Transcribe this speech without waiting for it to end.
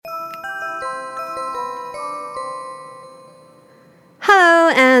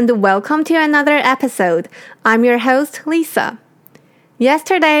and welcome to another episode. I'm your host, Lisa.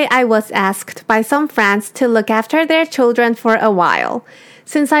 Yesterday, I was asked by some friends to look after their children for a while.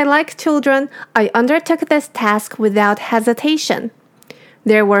 Since I like children, I undertook this task without hesitation.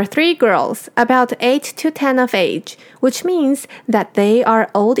 There were 3 girls, about 8 to 10 of age, which means that they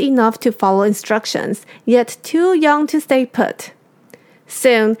are old enough to follow instructions, yet too young to stay put.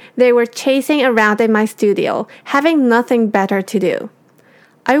 Soon, they were chasing around in my studio, having nothing better to do.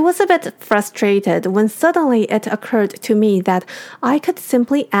 I was a bit frustrated when suddenly it occurred to me that I could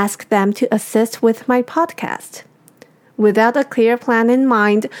simply ask them to assist with my podcast. Without a clear plan in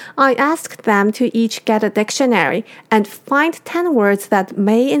mind, I asked them to each get a dictionary and find 10 words that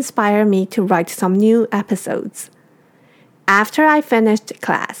may inspire me to write some new episodes. After I finished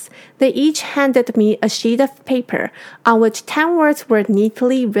class, they each handed me a sheet of paper on which 10 words were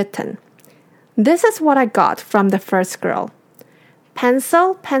neatly written. This is what I got from the first girl.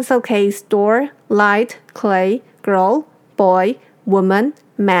 Pencil, pencil case, door, light, clay, girl, boy, woman,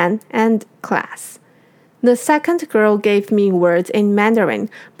 man, and class. The second girl gave me words in Mandarin,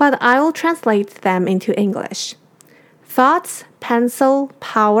 but I'll translate them into English. Thoughts, pencil,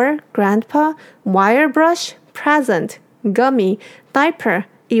 power, grandpa, wire brush, present, gummy, diaper,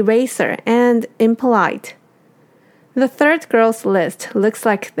 eraser, and impolite. The third girl's list looks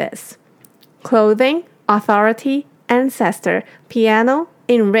like this: clothing, authority, ancestor, piano,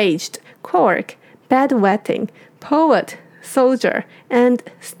 enraged, cork, bedwetting, poet, soldier, and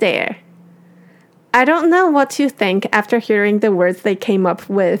stare. I don't know what you think after hearing the words they came up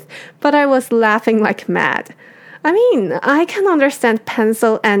with, but I was laughing like mad. I mean, I can understand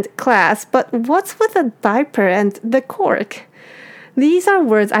pencil and class, but what's with the diaper and the cork? These are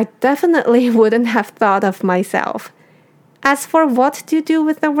words I definitely wouldn't have thought of myself. As for what to do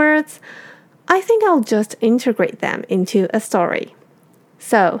with the words, I think I'll just integrate them into a story.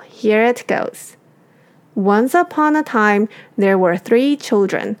 So, here it goes. Once upon a time, there were 3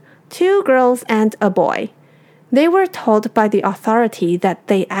 children, 2 girls and a boy. They were told by the authority that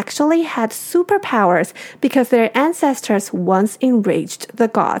they actually had superpowers because their ancestors once enraged the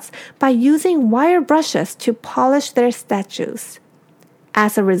gods by using wire brushes to polish their statues.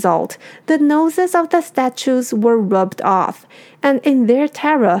 As a result, the noses of the statues were rubbed off, and in their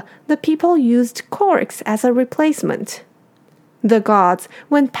terror, the people used corks as a replacement. The gods,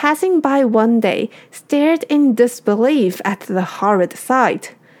 when passing by one day, stared in disbelief at the horrid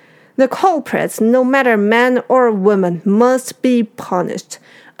sight. The culprits, no matter man or woman, must be punished,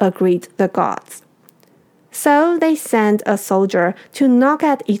 agreed the gods. So they sent a soldier to knock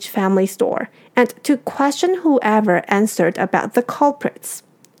at each family's door and to question whoever answered about the culprits.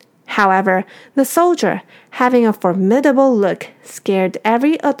 However, the soldier, having a formidable look, scared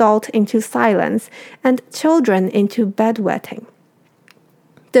every adult into silence and children into bedwetting.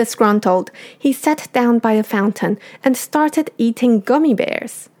 Disgruntled, he sat down by a fountain and started eating gummy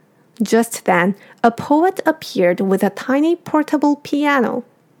bears. Just then, a poet appeared with a tiny portable piano.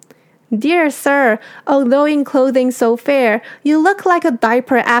 "Dear sir, although in clothing so fair, you look like a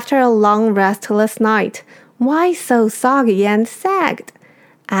diaper after a long restless night. Why so soggy and sagged?"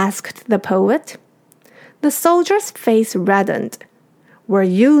 asked the poet. The soldier's face reddened. "Were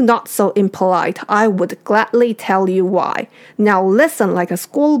you not so impolite, I would gladly tell you why. Now listen like a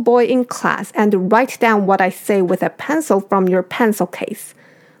schoolboy in class and write down what I say with a pencil from your pencil case.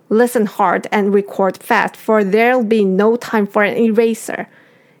 Listen hard and record fast, for there'll be no time for an eraser."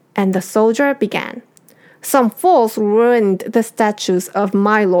 And the soldier began. "Some fools ruined the statues of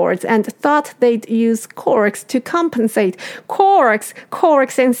my lords and thought they'd use corks to compensate. Corks!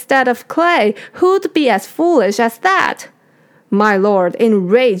 Corks instead of clay! Who'd be as foolish as that? My lord,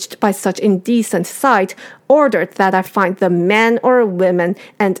 enraged by such indecent sight, ordered that I find the men or women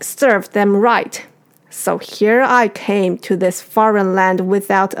and serve them right. So here I came to this foreign land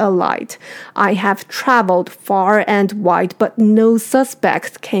without a light. I have traveled far and wide, but no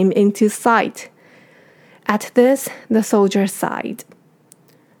suspects came into sight." At this, the soldier sighed.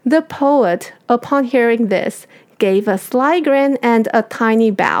 The poet, upon hearing this, gave a sly grin and a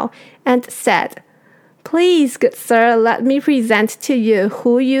tiny bow, and said, "Please, good sir, let me present to you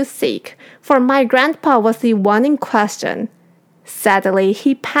who you seek, for my grandpa was the one in question. Sadly,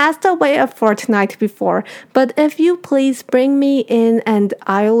 he passed away a fortnight before, but if you please bring me in and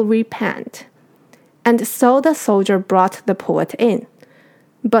I'll repent." And so the soldier brought the poet in.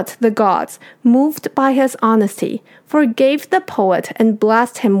 But the gods, moved by his honesty, forgave the poet and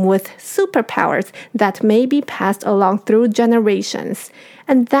blessed him with superpowers that may be passed along through generations.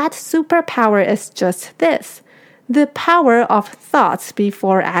 And that superpower is just this: the power of thoughts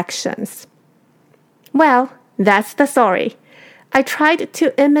before actions. Well, that's the story. I tried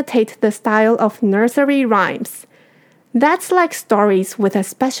to imitate the style of nursery rhymes. That's like stories with a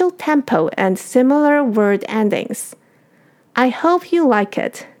special tempo and similar word endings. I hope you like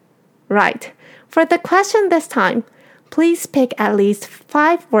it. Right. For the question this time, please pick at least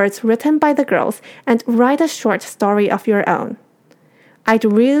 5 words written by the girls and write a short story of your own. I'd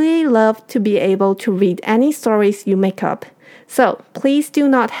really love to be able to read any stories you make up, so please do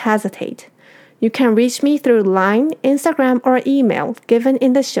not hesitate. You can reach me through Line, Instagram, or email given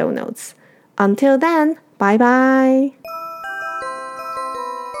in the show notes. Until then, bye bye!